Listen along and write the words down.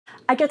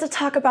I get to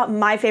talk about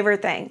my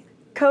favorite thing,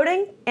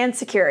 coding and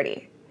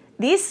security.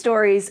 These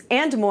stories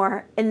and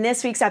more in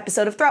this week's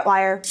episode of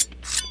ThreatWire.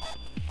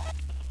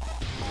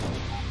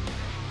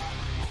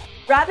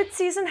 Rabbit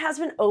season has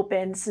been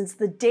open since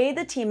the day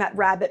the team at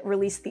Rabbit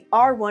released the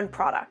R1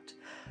 product.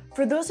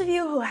 For those of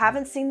you who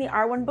haven't seen the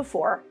R1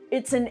 before,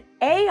 it's an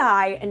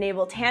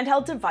AI-enabled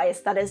handheld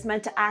device that is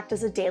meant to act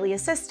as a daily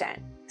assistant.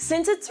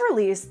 Since its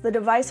release, the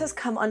device has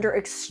come under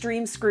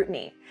extreme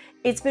scrutiny.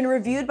 It's been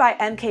reviewed by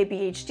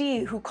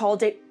MKBHD, who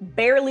called it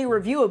barely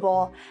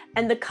reviewable,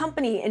 and the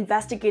company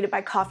investigated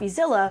by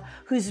CoffeeZilla,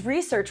 whose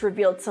research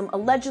revealed some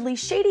allegedly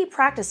shady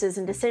practices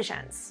and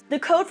decisions. The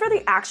code for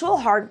the actual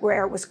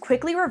hardware was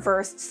quickly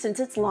reversed since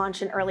its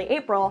launch in early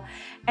April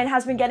and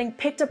has been getting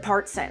picked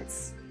apart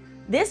since.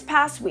 This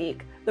past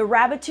week, the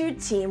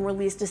Rabbitude team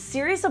released a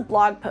series of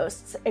blog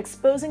posts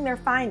exposing their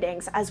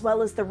findings as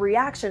well as the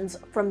reactions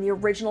from the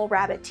original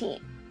Rabbit team.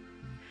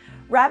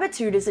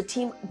 Rabbitude is a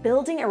team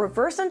building a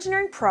reverse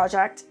engineering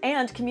project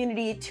and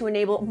community to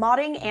enable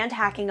modding and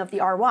hacking of the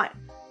R1.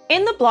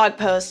 In the blog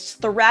posts,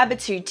 the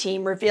Rabbitude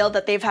team revealed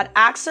that they've had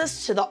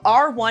access to the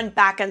R1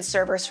 backend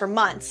servers for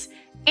months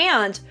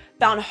and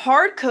found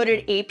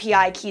hard-coded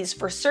API keys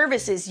for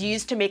services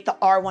used to make the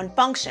R1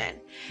 function.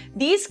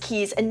 These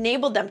keys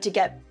enabled them to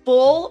get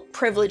full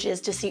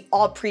privileges to see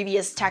all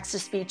previous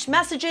text-to-speech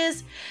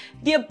messages,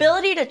 the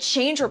ability to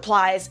change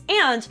replies,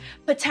 and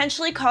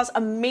potentially cause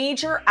a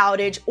major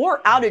outage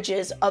or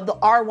outages of the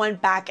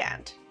R1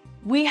 backend.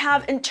 We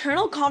have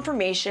internal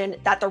confirmation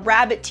that the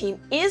Rabbit team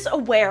is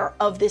aware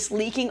of this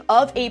leaking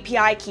of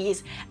API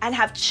keys and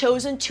have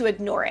chosen to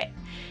ignore it.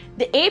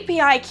 The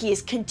API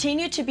keys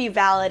continue to be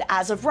valid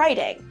as of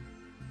writing.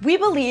 We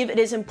believe it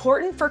is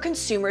important for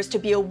consumers to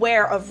be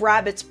aware of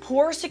Rabbit's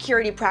poor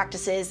security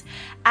practices,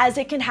 as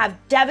it can have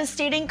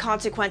devastating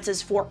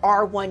consequences for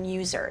R1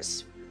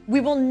 users. We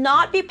will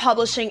not be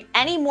publishing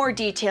any more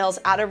details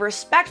out of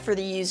respect for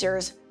the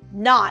users,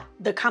 not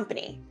the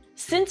company.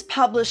 Since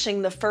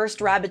publishing the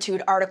first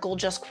Rabbitude article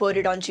just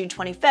quoted on June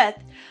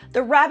 25th,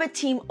 the Rabbit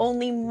team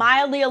only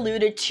mildly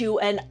alluded to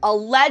an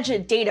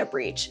alleged data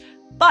breach,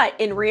 but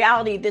in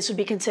reality, this would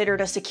be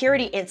considered a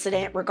security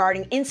incident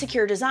regarding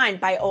insecure design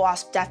by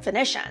OWASP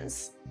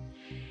definitions.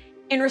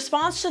 In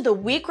response to the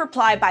weak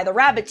reply by the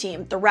Rabbit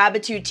team, the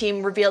Rabbitude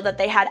team revealed that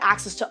they had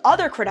access to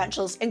other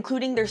credentials,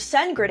 including their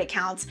SendGrid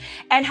accounts,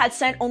 and had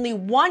sent only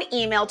one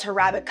email to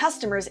Rabbit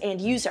customers and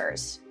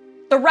users.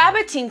 The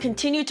Rabbit team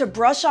continued to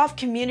brush off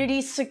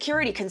community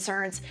security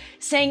concerns,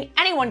 saying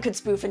anyone could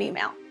spoof an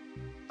email.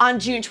 On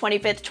June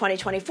 25th,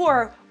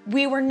 2024,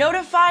 we were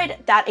notified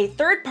that a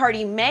third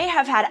party may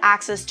have had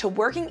access to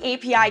working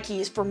API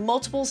keys for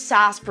multiple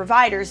SaaS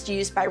providers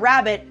used by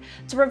Rabbit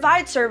to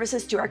provide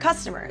services to our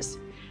customers.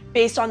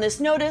 Based on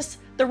this notice,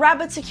 the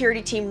Rabbit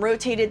security team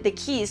rotated the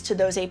keys to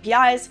those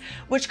APIs,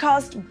 which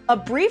caused a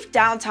brief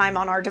downtime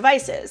on our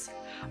devices.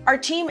 Our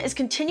team is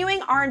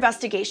continuing our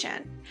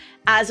investigation.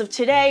 As of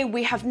today,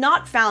 we have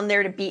not found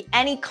there to be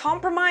any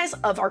compromise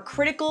of our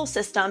critical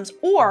systems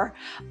or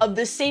of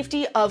the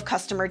safety of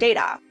customer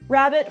data.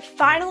 Rabbit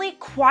finally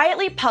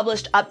quietly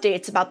published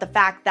updates about the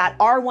fact that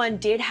R1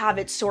 did have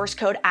its source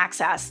code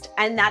accessed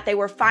and that they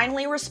were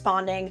finally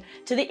responding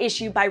to the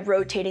issue by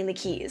rotating the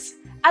keys.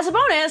 As a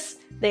bonus,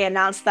 they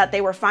announced that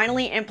they were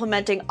finally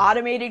implementing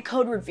automated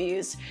code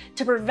reviews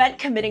to prevent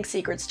committing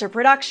secrets to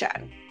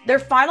production. Their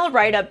final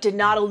write-up did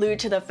not allude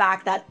to the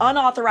fact that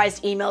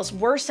unauthorized emails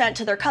were sent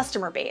to their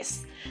customer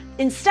base.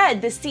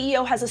 Instead, the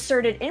CEO has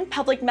asserted in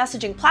public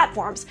messaging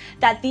platforms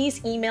that these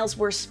emails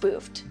were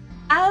spoofed.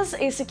 As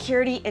a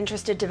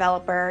security-interested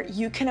developer,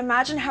 you can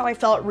imagine how I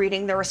felt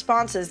reading the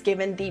responses,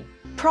 given the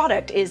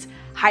product is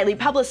highly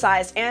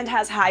publicized and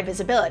has high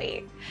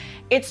visibility.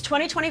 It's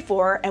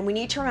 2024, and we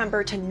need to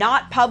remember to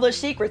not publish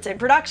secrets in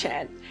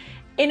production.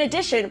 In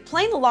addition,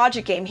 playing the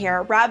logic game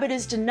here, Rabbit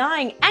is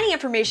denying any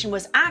information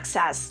was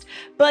accessed,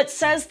 but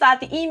says that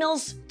the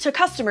emails to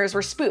customers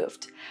were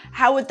spoofed.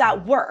 How would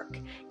that work?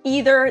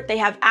 Either they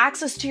have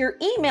access to your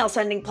email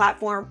sending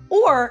platform,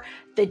 or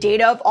the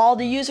data of all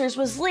the users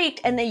was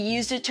leaked and they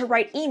used it to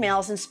write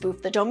emails and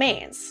spoof the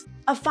domains.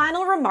 A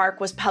final remark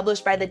was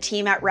published by the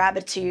team at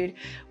Rabbitude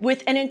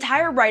with an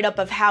entire write-up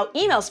of how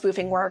email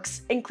spoofing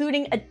works,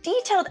 including a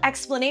detailed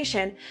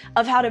explanation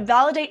of how to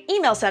validate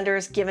email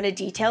senders given a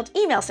detailed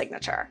email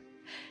signature.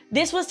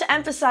 This was to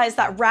emphasize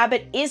that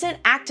Rabbit isn't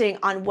acting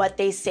on what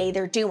they say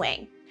they're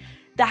doing.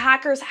 The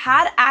hackers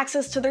had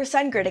access to their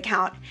SendGrid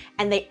account,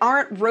 and they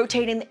aren't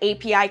rotating the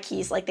API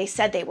keys like they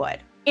said they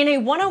would. In a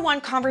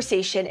one-on-one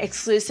conversation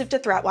exclusive to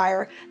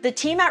ThreatWire, the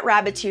team at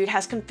Rabbitude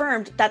has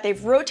confirmed that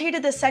they've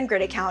rotated the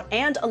SendGrid account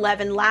and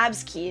 11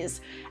 Labs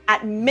keys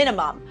at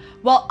minimum,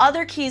 while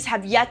other keys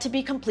have yet to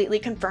be completely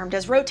confirmed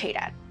as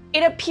rotated.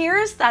 It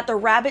appears that the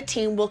Rabbit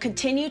team will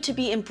continue to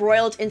be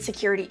embroiled in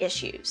security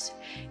issues.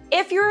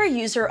 If you're a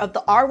user of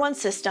the R1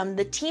 system,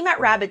 the team at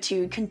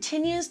Rabbitude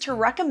continues to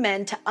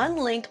recommend to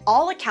unlink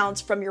all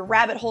accounts from your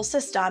rabbit hole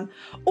system,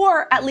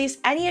 or at least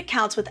any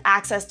accounts with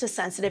access to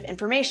sensitive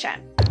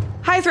information.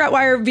 Hi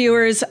ThreatWire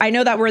viewers, I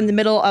know that we're in the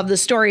middle of the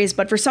stories,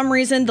 but for some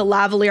reason the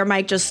lavalier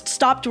mic just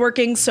stopped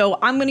working, so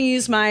I'm gonna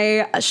use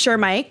my Shure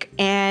mic,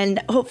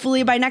 and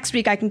hopefully by next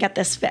week I can get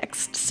this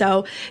fixed.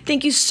 So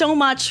thank you so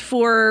much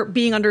for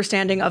being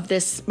understanding of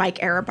this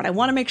mic error, but I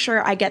wanna make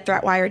sure I get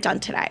ThreatWire done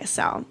today,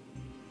 so.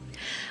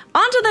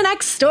 On to the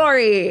next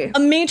story. A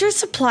major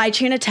supply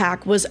chain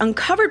attack was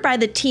uncovered by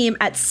the team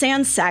at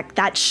InfoSec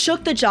that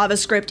shook the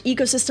JavaScript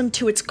ecosystem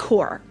to its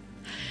core.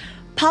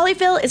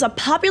 Polyfill is a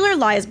popular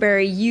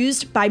library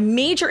used by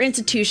major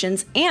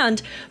institutions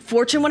and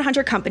Fortune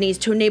 100 companies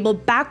to enable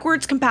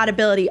backwards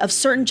compatibility of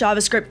certain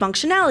JavaScript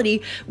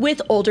functionality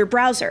with older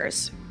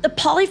browsers. The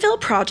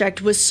Polyfill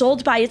project was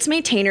sold by its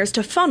maintainers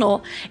to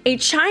Funnel, a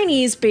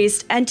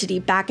Chinese-based entity,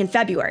 back in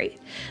February.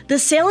 The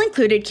sale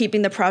included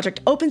keeping the project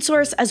open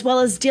source as well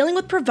as dealing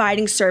with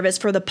providing service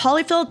for the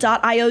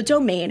polyfill.io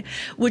domain,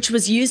 which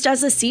was used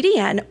as a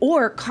CDN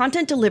or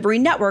content delivery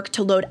network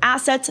to load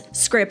assets,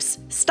 scripts,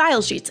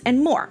 style sheets,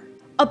 and more.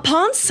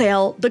 Upon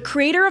sale, the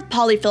creator of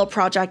Polyfill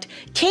project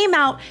came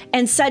out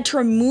and said to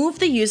remove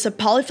the use of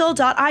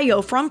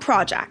polyfill.io from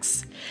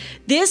projects.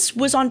 This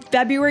was on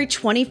February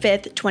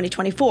 25th,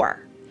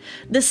 2024.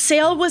 The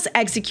sale was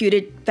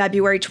executed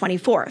February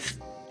 24th.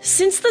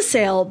 Since the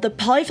sale, the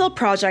Polyfill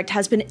project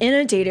has been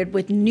inundated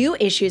with new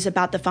issues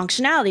about the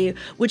functionality,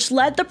 which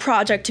led the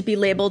project to be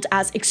labeled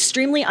as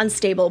extremely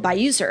unstable by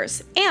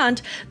users,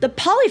 and the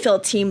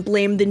Polyfill team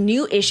blamed the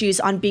new issues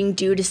on being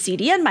due to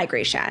CDN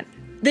migration.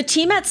 The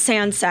team at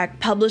InfoSec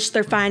published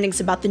their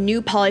findings about the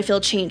new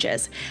Polyfill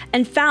changes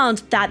and found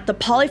that the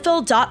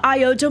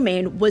polyfill.io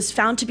domain was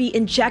found to be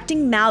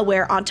injecting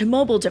malware onto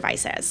mobile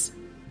devices.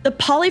 The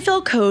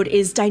Polyfill code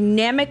is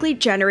dynamically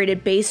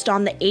generated based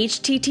on the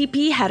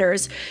HTTP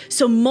headers,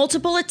 so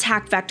multiple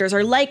attack vectors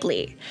are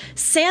likely.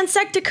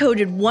 InfoSec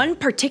decoded one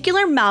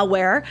particular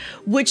malware,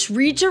 which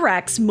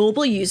redirects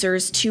mobile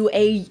users to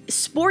a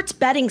sports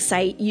betting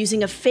site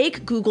using a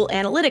fake Google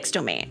Analytics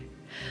domain.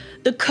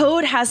 The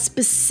code has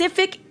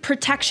specific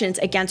protections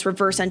against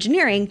reverse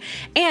engineering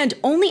and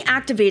only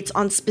activates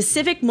on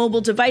specific mobile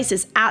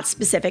devices at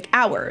specific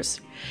hours.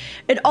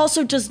 It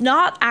also does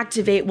not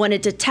activate when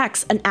it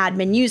detects an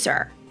admin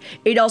user.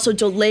 It also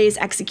delays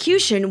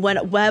execution when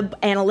a web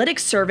analytics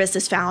service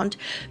is found,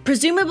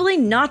 presumably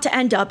not to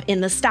end up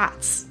in the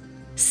stats.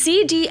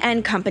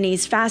 CDN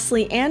companies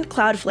Fastly and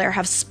Cloudflare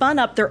have spun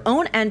up their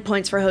own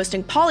endpoints for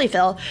hosting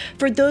Polyfill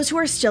for those who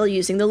are still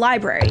using the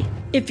library.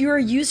 If you're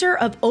a user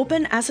of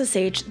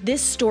OpenSSH,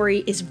 this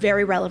story is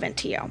very relevant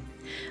to you.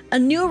 A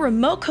new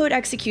remote code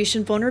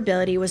execution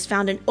vulnerability was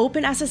found in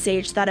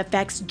OpenSSH that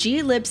affects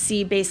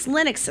glibc-based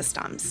Linux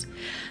systems.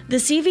 The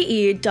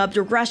CVE, dubbed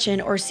Regression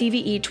or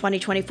CVE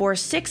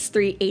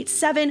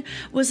 2024-6387,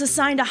 was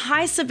assigned a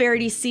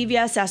high-severity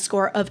CVSS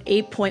score of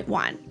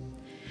 8.1.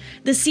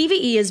 The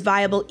CVE is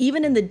viable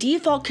even in the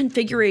default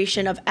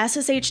configuration of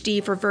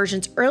SSHD for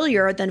versions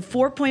earlier than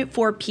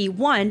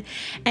 4.4p1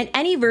 and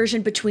any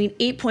version between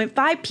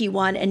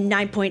 8.5p1 and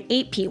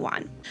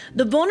 9.8p1.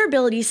 The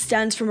vulnerability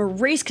stems from a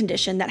race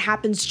condition that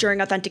happens during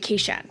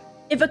authentication.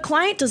 If a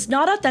client does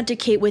not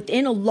authenticate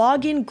within a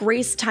login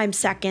grace time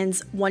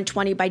seconds,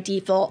 120 by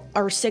default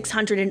or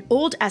 600 in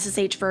old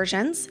SSH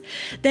versions,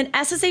 then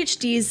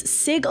SSHD's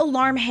SIG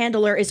alarm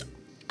handler is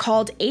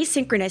called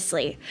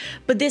asynchronously,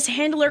 but this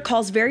handler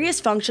calls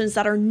various functions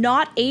that are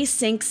not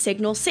async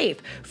signal safe,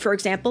 for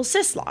example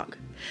syslog.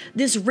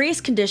 This race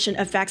condition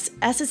affects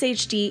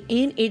SSHD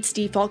in its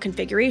default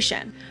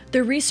configuration.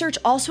 The research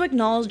also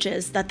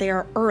acknowledges that they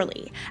are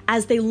early,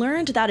 as they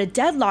learned that a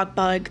deadlock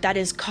bug that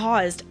is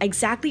caused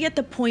exactly at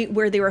the point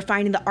where they were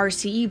finding the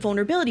RCE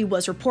vulnerability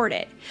was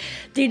reported.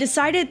 They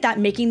decided that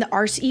making the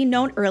RCE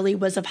known early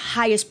was of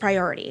highest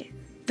priority.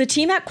 The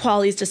team at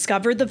Qualys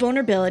discovered the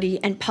vulnerability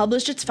and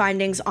published its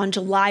findings on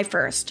July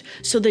 1st,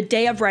 so the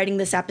day of writing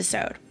this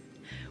episode.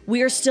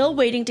 We are still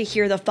waiting to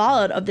hear the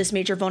fallout of this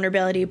major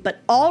vulnerability,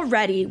 but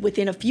already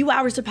within a few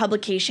hours of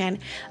publication,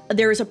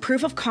 there is a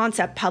proof of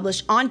concept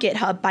published on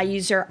GitHub by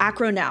user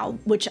Acronow,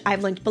 which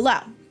I've linked below.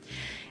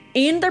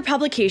 In their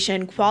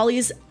publication,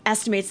 Qualys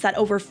estimates that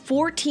over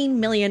 14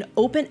 million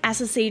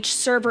OpenSSH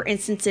server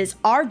instances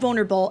are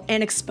vulnerable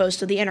and exposed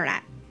to the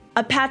internet.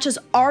 A patch has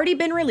already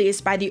been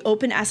released by the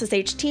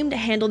OpenSSH team to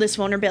handle this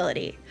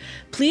vulnerability.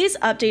 Please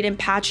update and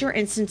patch your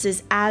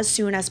instances as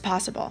soon as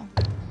possible.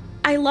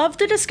 I loved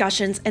the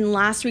discussions in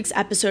last week's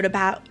episode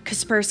about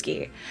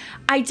Kaspersky.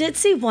 I did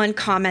see one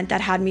comment that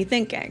had me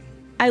thinking.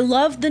 I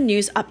love the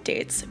news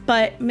updates,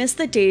 but miss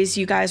the days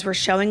you guys were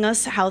showing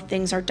us how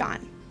things are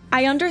done.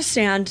 I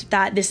understand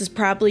that this is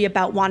probably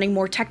about wanting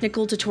more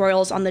technical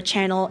tutorials on the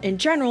channel in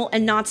general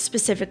and not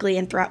specifically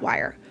in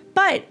ThreatWire.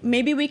 But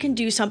maybe we can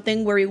do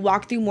something where we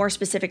walk through more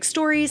specific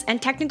stories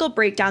and technical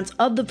breakdowns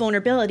of the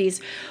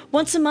vulnerabilities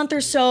once a month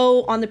or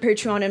so on the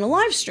Patreon in a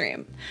live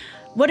stream.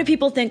 What do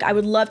people think? I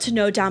would love to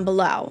know down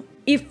below.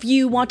 If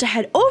you want to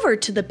head over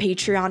to the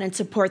Patreon and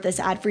support this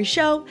ad-free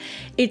show,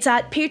 it's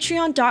at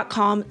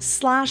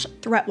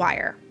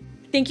patreon.com/threatwire.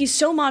 Thank you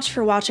so much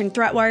for watching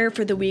ThreatWire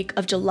for the week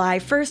of July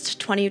 1st,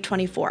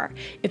 2024.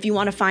 If you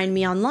want to find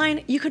me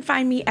online, you can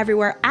find me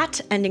everywhere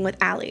at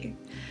endingwithali.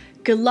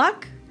 Good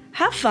luck,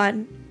 have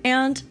fun,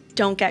 and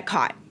don't get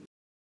caught.